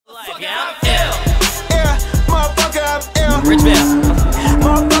Motherfucker, I'm ill. Yeah, motherfucker, I'm ill. Rich man.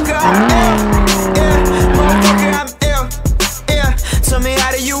 Motherfucker, I'm ill. Yeah, motherfucker, I'm ill. Yeah, tell me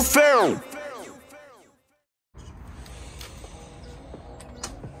how do you feel?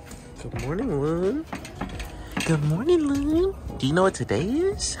 Good morning, Loon. Good morning, Loon. Do you know what today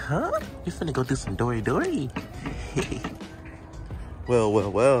is? Huh? You finna go do some dory.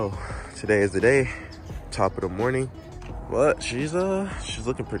 Well. Today is the day. Top of the morning. But she's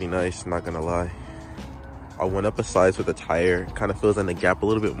looking pretty nice, not gonna lie. I went up a size with the tire. Kind of fills in the gap a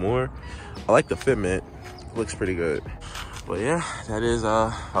little bit more. I like the fitment. Looks pretty good. But yeah, that is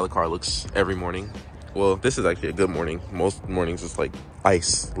how the car looks every morning. Well, this is actually a good morning. Most mornings it's like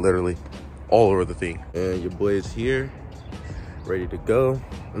ice, literally, all over the thing. And your boy is here, ready to go.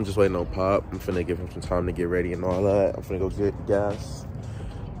 I'm just waiting on Pop. I'm finna give him some time to get ready and all that. I'm finna go get gas,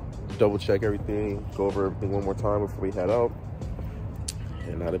 double check everything, go over everything one more time before we head out.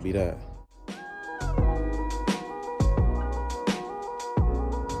 And that'll be that.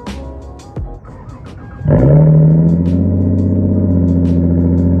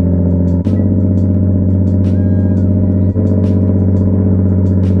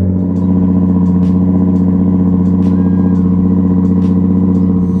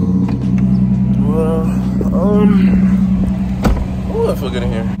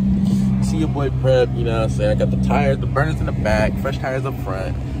 Prep, you know what I'm saying? I got the tires, the burners in the back, fresh tires up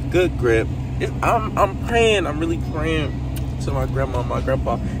front, good grip. I'm praying, I'm really praying to my grandma and my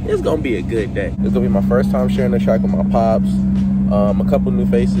grandpa. It's gonna be a good day. It's gonna be my first time sharing the track with my pops. A couple new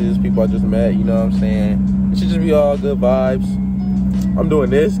faces, people I just met, you know what I'm saying? It should just be all good vibes. I'm doing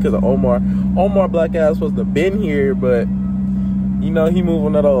this because of Omar. Omar black ass supposed to have been here, but you know, he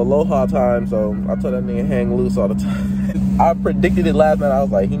moving at Aloha time, so I told that nigga hang loose all the time. I predicted it last night. I was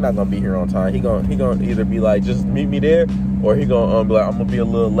like, he not gonna be here on time. He gonna either be like, just meet me there, or he gonna be like, I'm gonna be a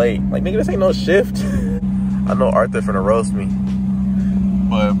little late. Like, nigga, this ain't no shift. I know Arthur finna roast me,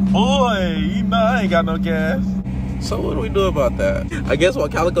 but boy, you know I ain't got no gas. So what do we do about that? I guess while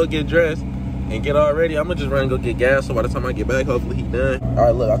Calico get dressed and get all ready, I'm gonna just run and go get gas. So by the time I get back, hopefully he done. All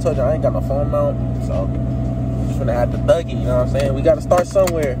right, look, I told you I ain't got no phone mount, so I'm just gonna have to thug it. You know what I'm saying? We gotta start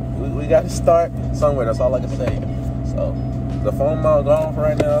somewhere. We gotta start somewhere. That's all I can say. So the phone mount gone for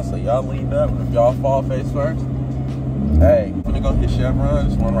right now, so y'all lean up. If y'all fall face first, hey, I'm gonna go hit Chevron.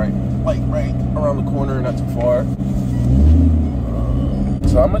 This one right around the corner, not too far.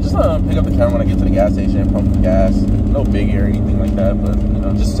 So I'm gonna just pick up the camera when I get to the gas station, pump the gas. No biggie or anything like that, but you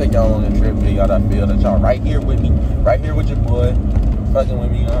know, just take y'all on a trip, get y'all that feel that y'all right here with me, right here with your boy, fucking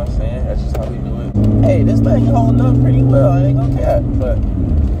with me. You know what I'm saying? That's just how we do it. Hey, this thing holding up pretty well. I ain't gonna cap, but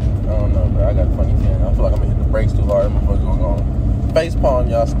I don't know, bro. I got a funny feeling. I feel like I'm gonna hit the brakes too hard. I'm gonna face palm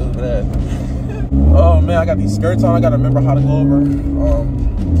y'all stupid ass. Oh man, I got these skirts on. I gotta remember how to go over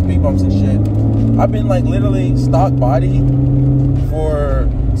speed bumps and shit. I've been like literally stock body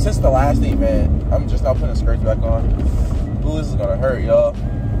since the last event. I'm just now putting skirts back on. Ooh, this is gonna hurt, y'all.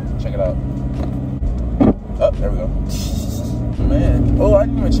 Check it out. Oh, there we go. Man. Oh, I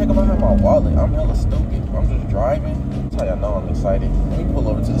didn't even check if I have my wallet. I'm hella stupid. I'm just driving. That's how y'all know I'm excited. Let me pull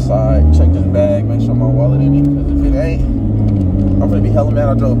over to the side, check this bag, make sure my wallet in it. Because if it ain't, I'm gonna be hella mad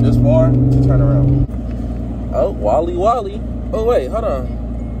I drove this far to turn around. Oh, Wally. Oh wait, hold on.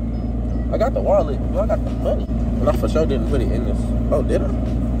 I got the wallet. Well, I got the money. And I for sure didn't put it in this. Oh, did I?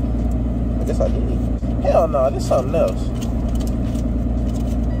 I guess I did. Hell no, this something else.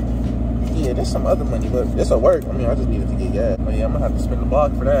 Yeah, there's some other money, but this'll work. I mean, I just needed to get gas. But yeah, I'm gonna have to spend the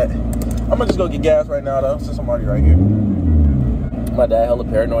block for that. I'm gonna just go get gas right now though, since I'm already right here. My dad hella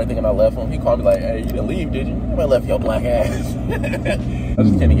paranoid thinking I left him. He called me like, hey, you didn't leave, did you? I left your black ass. I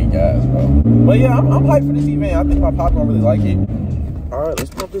just can't get gas, bro. But yeah, I'm hyped for this event. I think my pop gonna really like it. All right, let's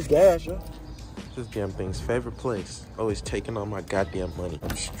pump this gas, yo. This damn thing's favorite place. Always taking all my goddamn money.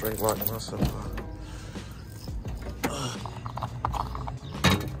 I'm straight locking myself up.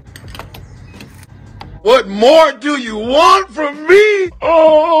 What more do you want from me?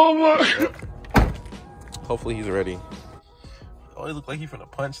 Oh my. Hopefully he's ready. Oh, he look like he's finna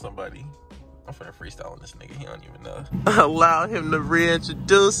punch somebody. I'm finna freestyle on this nigga. He don't even know. Allow him to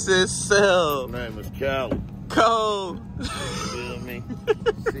reintroduce himself. My name is Cal. Cole. You feel me?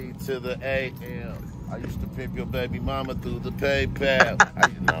 C to the A-M. I used to pimp your baby mama through the PayPal.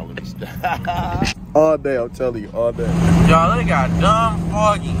 Let me stop. All day, I'm telling you, all day. Y'all, they got dumb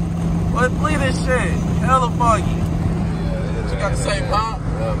foggy. Let's leave this shit. Hella foggy. Yeah, what you got to say, Pop?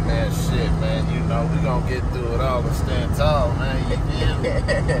 Well, man, shit, man. You know, we gonna get through it all and stand tall, man. You feel me?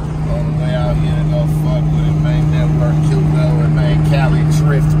 On the way out here to go fuck with it, man. Network Q-Go and man, Cali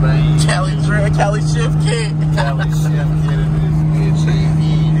Drift, man. Cali Drift, Cali Shift Kit. Cali Shift Kit in this bitch.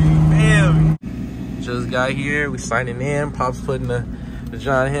 got here. We signing in. Pop's putting the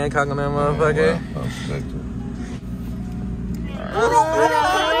John Hancock on that motherfucker.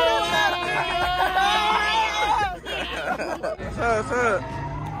 What's up?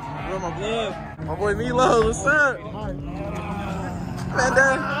 Where my blood? My boy Milo, what's up? Man,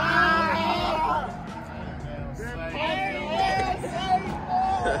 Dad.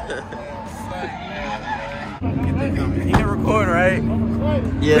 You can record, right?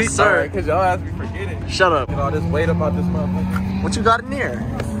 Yes, Please, sir. Because y'all asked me forget it. Shut up. Get all this weight about this motherfucker. What you got in there?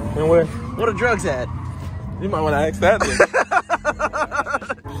 And where? What are drugs at? You might want to ask that then.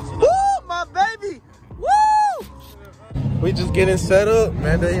 Woo, my baby! Woo! We just getting set up.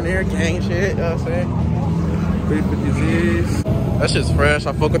 Manda in there, gang shit. You know what I'm saying? 350Zs. That shit's fresh.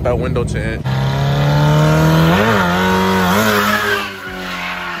 I fuck with that window tint.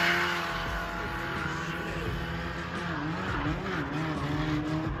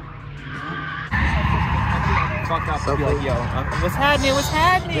 Like, yo, what's happening? What's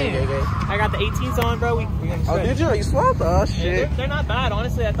happening? I got the 18s on, bro. We Oh, did you? You swapped? Oh, shit. Yeah, they're not bad.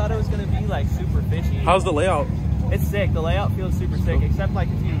 Honestly, I thought it was gonna be like super fishy. How's the layout? It's sick. The layout feels super sick, except like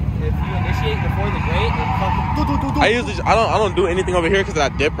if you initiate before the grade, it fucking. I don't do anything over here because of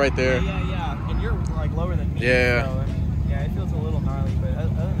that dip right there. Yeah. And you're like lower than me. Yeah. So, yeah, it feels a little gnarly, but other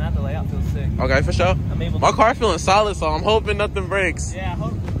than that, the layout feels sick. Okay, for sure. I'm able. My car's feeling solid, so I'm hoping nothing breaks. Yeah, I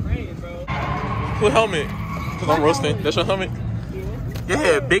hope it's great, bro. Cool helmet. Cause I'm roasting. That's your helmet?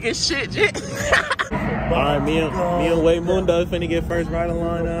 Yeah, big as shit, Jit. Alright, me and Way Mundo finna get first ride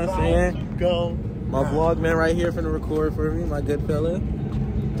along, you know what I'm saying? Go. My vlog man right here finna record for me, my good fella.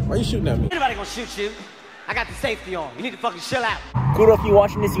 Why you shooting at me? Anybody gonna shoot you? I got the safety on. You need to fucking chill out. Kudo, if you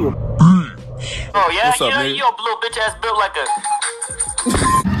watching this, you. Oh yeah, What's up, man? you a little bitch ass built like a.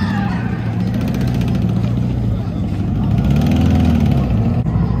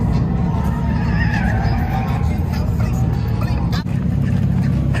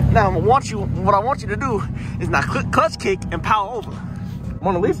 Now what I want you to do is now clutch kick and power over.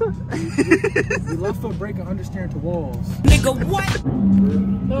 Mona Lisa? The left foot brake and understeering to walls. Nigga, what?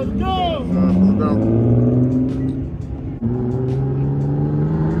 Let's go!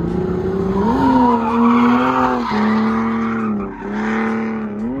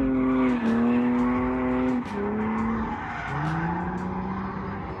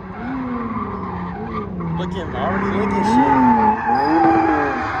 Already looking shit.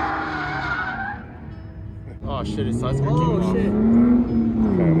 Oh shit, it's size for Oh shit.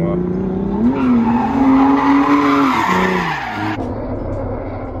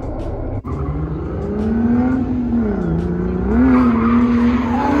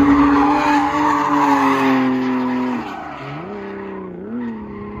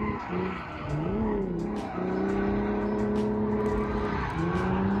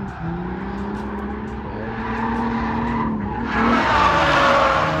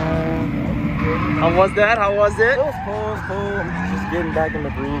 How was that? How was it? It was cool, I'm just getting back in the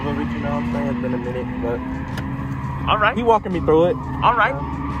groove of it, you know what I'm saying? It's been a minute, but All right. he walking me through it. All right.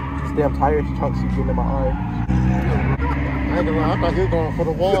 This damn tire chunks keep getting in my eye. I thought he was going for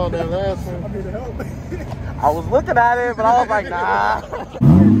the wall there last one. I was looking at it, but I was like, nah.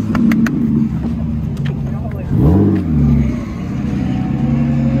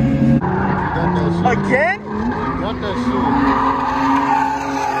 Again? Got that shit.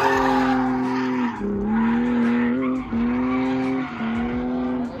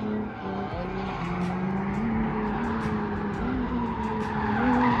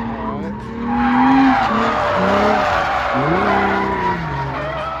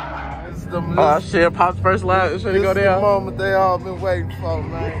 Oh shit, Pop's first lap. It's ready to go This is the down. moment they all been waiting for,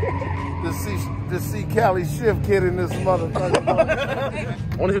 man. to see Cali shift kid in this motherfucker.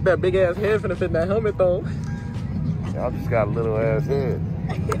 I wanna hit that big ass head finna fit in that helmet though. Y'all just got a little ass head.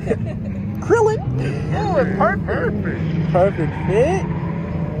 Acrylic. Oh, it's perfect. Perfect fit.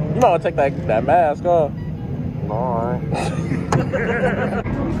 You might want to take that mask off. No, I ain't.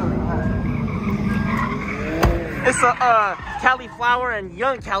 It's a cauliflower and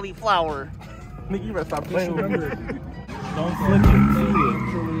young cauliflower. Nigga, you better stop playing with me. Don't flip it.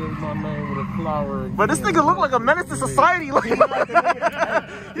 My name with a flower. But this nigga look like a menace to society. Like, he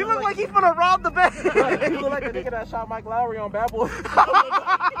look like he's gonna rob the bank. You look like the nigga that shot Mike Lowry on Bad Boy.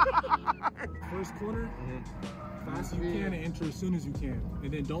 First corner, fast as you can and enter as soon as you can.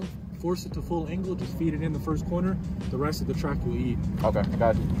 And then don't force it to full angle, just feed it in the first corner. The rest of the track you'll eat. Okay, I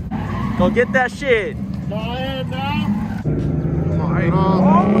got you. Go get that shit. Go ahead now. Come on, I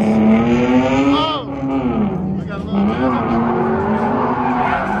got a little bit.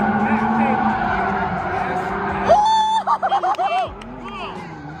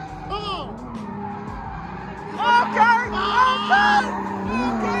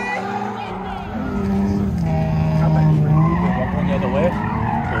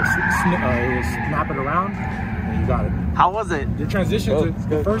 snap it around, and you got it. How was it? Your transitions,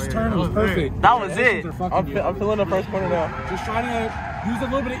 the first turn was perfect. That was it. I'm feeling the first corner now. Just try to use a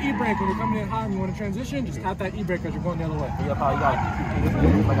little bit of e-brake when you're coming in high and you want to transition. Just tap that e-brake as you're going the other way. If I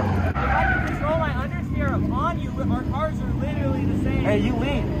can control my understeer upon you, our cars are literally the same. Hey, you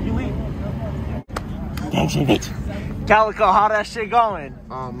lead. Thanks, bitch. Calico, how that shit going?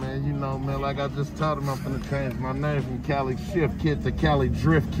 Oh man, you know, man, like I just told him, I'm finna change my name from Cali Shift Kit to Cali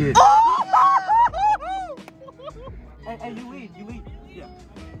Drift Kit. Hey, you lead. Yeah.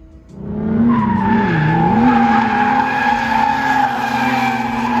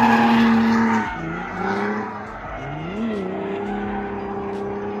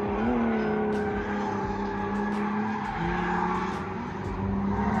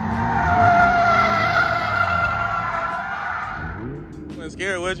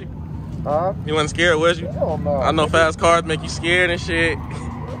 Scared, was you? Huh? You wasn't scared, was you? Hell no. I know fast cars make you scared and shit.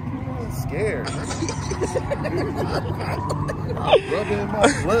 Scared. Rubbing in my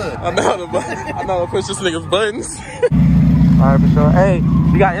blood. I know how to push this nigga's buttons. All right, for sure. Hey,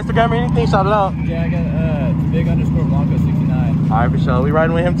 you got Instagram or anything? Shout it out. Yeah, I got big_Blanco69. All right, for sure. We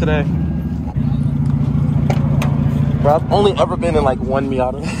riding with him today. Bro, I've only ever been in like one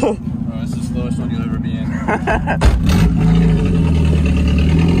Miata. Bro, it's the slowest one you'll ever be in.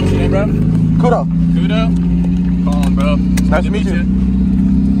 What's your name, bro? Kudo. Kudo? Colin, bro. Nice to meet you.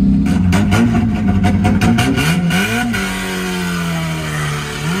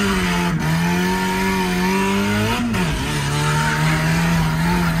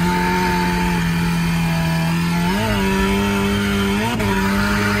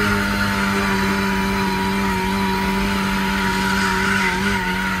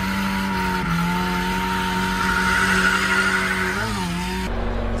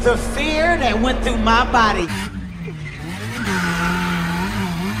 The fear that went through my body.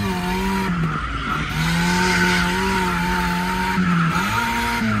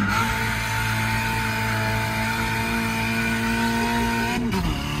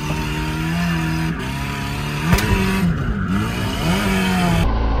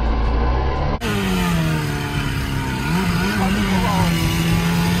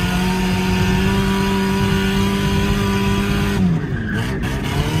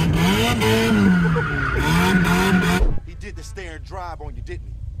 Stare and drive on you, didn't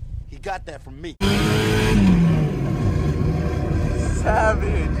he? He got that from me.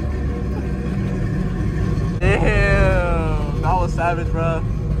 Savage. Damn. That was savage, bro.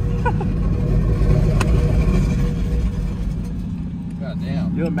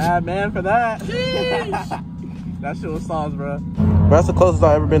 Goddamn. You a madman for that? That shit was sauce, bro. That's the closest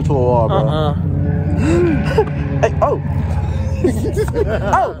I've ever been to a wall, bro. Hey, oh.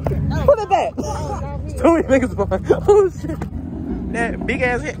 Oh, put it back. Too many niggas behind. Oh shit. That big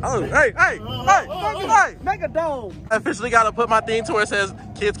ass hit. Oh, hey, make a dome. I officially gotta put my thing to where it says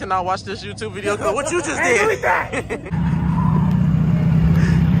kids cannot watch this YouTube video because what you just did.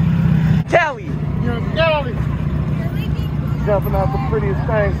 Cali. You're Cali. Jumping out the prettiest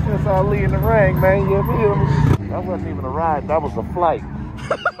thing since Ali in the ring, man. You feel me? That wasn't even a ride, that was a flight.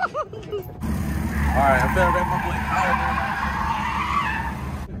 Alright, I better wrap my boy Calvin.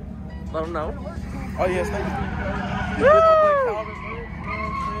 Let him know. Oh yes, thank you.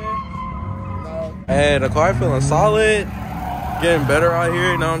 Hey, the car feeling solid. Getting better out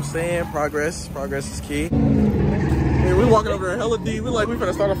here, you know what I'm saying? Progress is key. Hey, we walking over there hella deep. We like we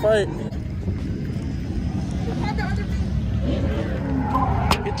finna start a fight.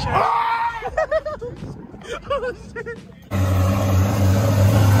 Good job. Oh, shit.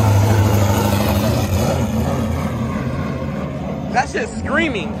 That shit's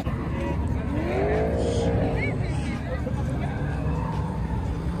screaming.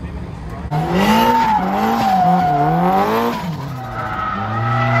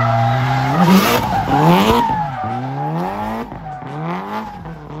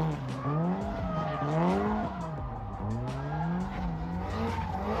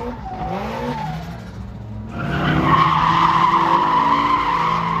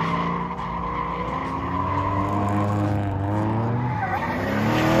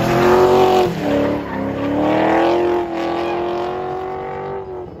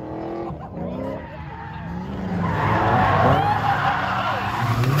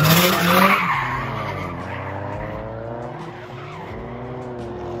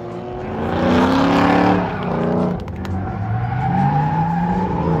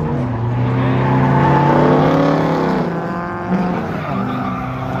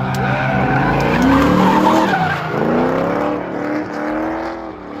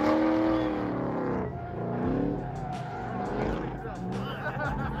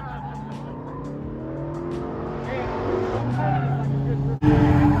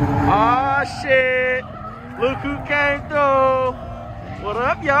 shit. Look who came through. What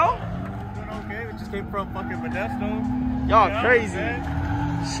up, yo? Okay, we just came from fucking Modesto. Y'all crazy.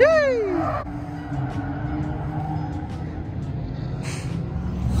 Sheesh.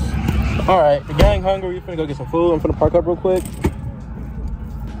 All right, the gang hungry. We finna go get some food. I'm finna park up real quick.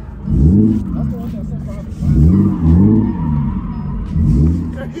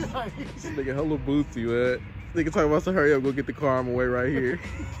 This nigga hella bootsy, man. This nigga talking about to hurry up, go get the car. I'm away right here.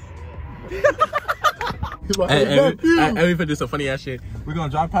 Hey, we finna do some funny ass shit. We're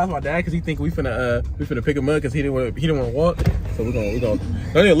gonna drive past my dad because he think we finna pick him up because he didn't want to walk. So we're gonna don't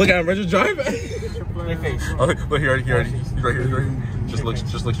even look at him, bro. Just drive. Oh, look, he already, he's right here. Just look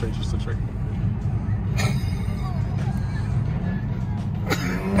straight.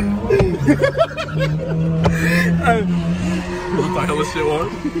 Look like hella shit on.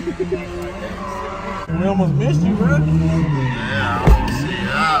 We almost missed you, bro. Yeah, I don't see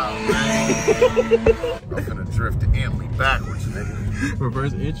how, man. I'm gonna drift the Emily backwards, nigga.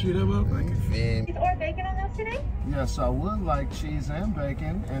 Reverse entry, that motherfucker. Cheese or bacon on those today? Yes, I would like cheese and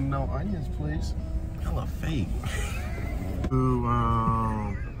bacon and no onions, please. Hella fake.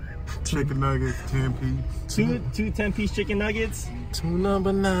 Chicken nuggets, 10-piece. Two 10-piece chicken nuggets. 2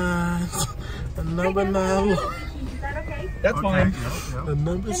 number 9s. A number 9. Is that okay? That's fine. A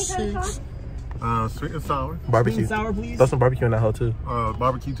number 6. Sweet and sour. Barbecue. Sweet and sour, please. Throw some barbecue in that hoe too.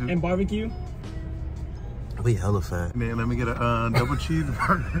 Barbecue too. And barbecue. We hella fat. Man, let me get a double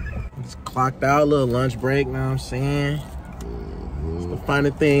cheeseburger. Just clocked out, little lunch break, know what I'm saying? It's the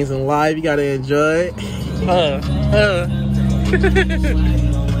finer things in life, you gotta enjoy it.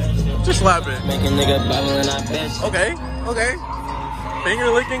 Just slap it. Okay. Finger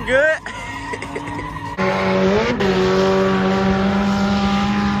looking good.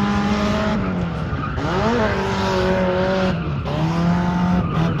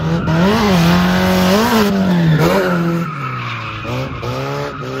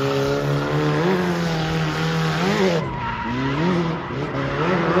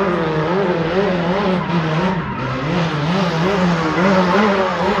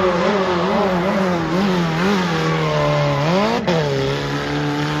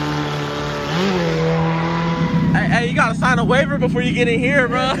 You gotta sign a waiver before you get in here,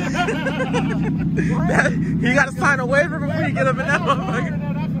 bro. You gotta sign a waiver before you get up in that motherfucker.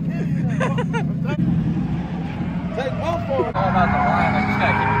 Take one for it. All about the line. I just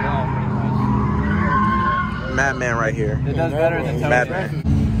gotta keep it going, pretty much. Madman right here. It does better than Madman.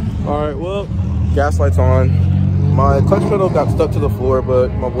 All right, well, gas lights on. My clutch pedal got stuck to the floor,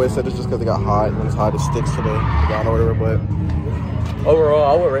 but my boy said it's just because it got hot. When it's hot, it sticks to the ground or whatever. But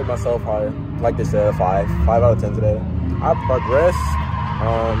overall, I would rate myself higher. Like they said, 5 out of 10 today. I progressed,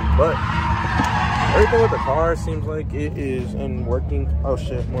 but everything with the car seems like it is in working, oh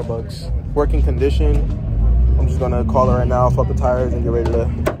shit, more bugs. Working condition. I'm just gonna call her right now, fuck the tires, and get ready to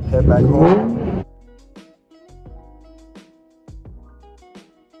head back home.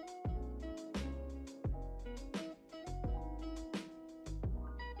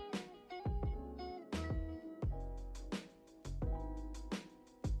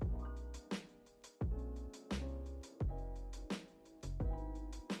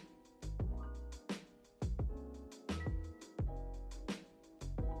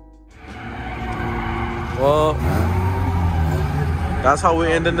 Well, that's how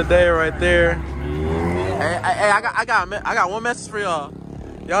we ending the day right there. Hey, I got one message for y'all.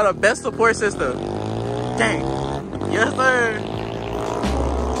 Y'all the best support system. Gang. Yes, sir.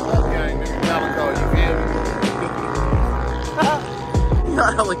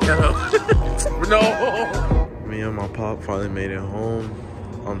 Y'all hella ghetto. No. Me and my pop finally made it home.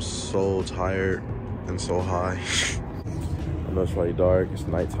 I'm so tired and so high. I know it's really dark. It's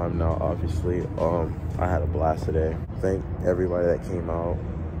nighttime now, obviously. I had a blast today. Thank everybody that came out,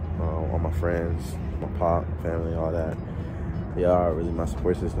 all my friends, my pop, family, all that. Y'all are really my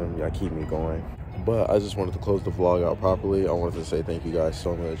support system. Y'all keep me going. But I just wanted to close the vlog out properly. I wanted to say thank you guys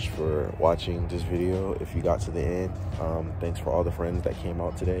so much for watching this video. If you got to the end, thanks for all the friends that came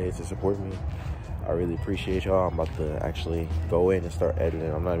out today to support me. I really appreciate y'all. I'm about to actually go in and start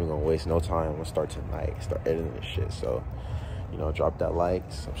editing. I'm not even gonna waste no time. I'm gonna start tonight, start editing this shit. So, you know, drop that like,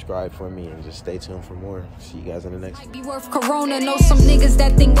 subscribe for me, and just stay tuned for more. See you guys in the next one. Be worth Corona. Know some niggas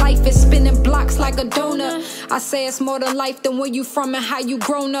that think life is spinning blocks like a donut. I say it's more to life than where you from and how you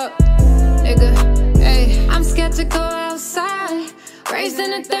grown up. Nigga, hey, I'm scared to go outside. Raised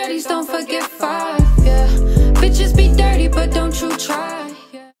in the 30s, don't forget 5. Yeah, bitches be dirty, but don't you try.